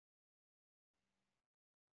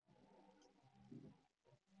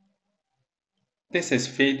This is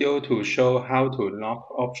video to show how to lock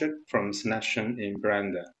object from selection in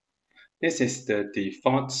Blender. This is the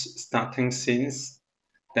default starting scenes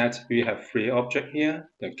that we have three objects here,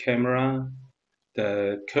 the camera,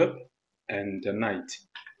 the curb, and the light.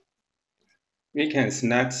 We can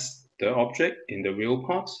select the object in the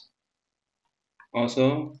viewport.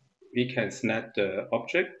 Also, we can select the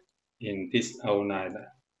object in this outliner.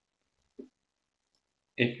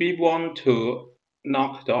 If we want to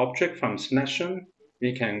lock the object from selection,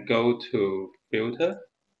 we can go to Filter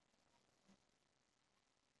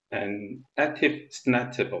and Active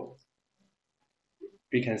Selectable.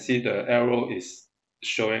 We can see the arrow is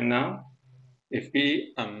showing now. If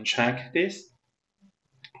we uncheck this,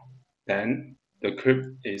 then the curve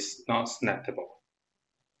is not selectable.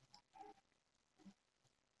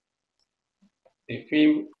 If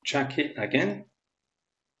we check it again,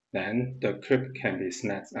 then the curve can be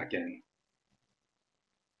selected again.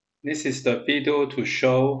 This is the video to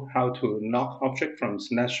show how to lock object from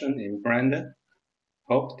selection in Blender.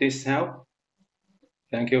 Hope this helped.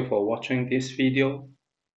 Thank you for watching this video.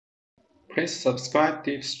 Please subscribe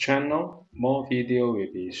this channel. More video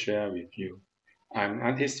will be shared with you. I'm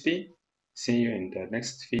Artist V. See you in the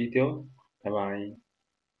next video. Bye bye.